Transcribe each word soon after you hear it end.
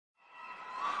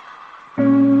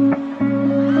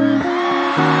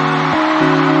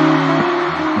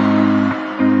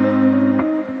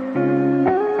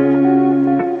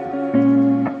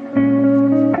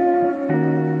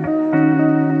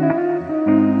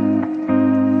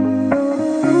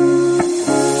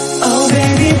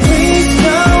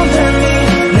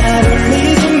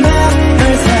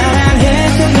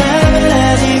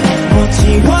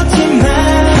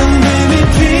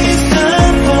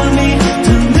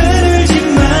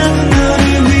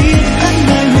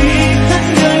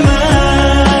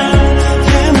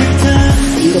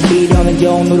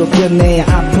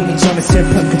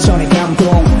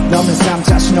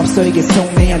너에게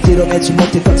속내 안뒤로 맺지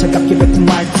못했던 차갑게 뱉은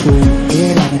말투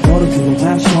이라는 너를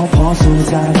유혹한 슈퍼수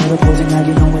사랑으로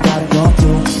포장하기 너무 다른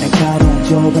것도 날카로운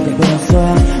조각에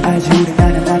보였어 알지 우리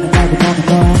나는 알고 너는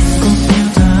너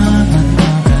꽃피우다만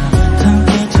너가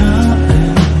함께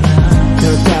저를 나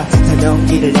그 따뜻한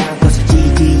연기를 안고서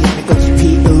지지 않는 꽃이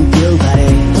피우길 바래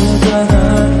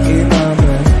무던한 이 맘을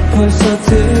벌써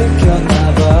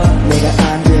들켰나봐 내가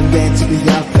앉은 벤치 그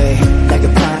옆에 낙엽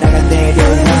하나가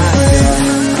내려놨어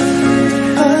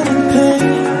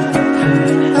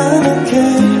I'm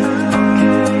okay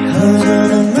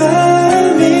허전한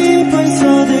마음이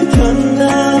벌써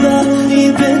들켰나봐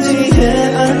이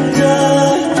벤치에 앉아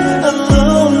A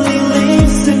lonely leaf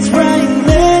sits right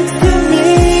next to me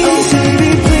Oh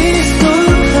baby please don't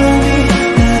hurry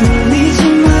날 울리지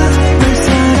마널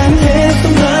사랑했던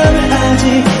맘을 아직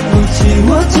못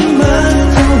지웠지만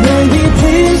Oh baby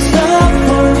please stop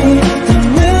for me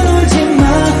더는 울지 마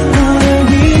너를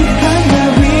위한 날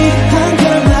위한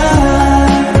결말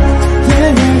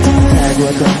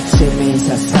달고도 재미있는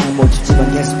사상 못 주지만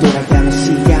계속 돌아가는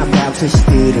시간 밤새시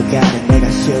들어가는 내가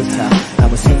싫다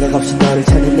아무 생각 없이 너를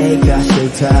찾는 내가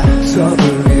싫다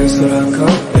서로를 믿어서라고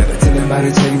내가 듣는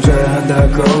말을 책임져야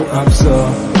한다고 I'm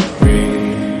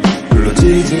sorry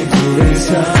불러지진 둘의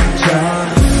상처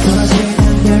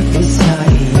떨어지는 별빛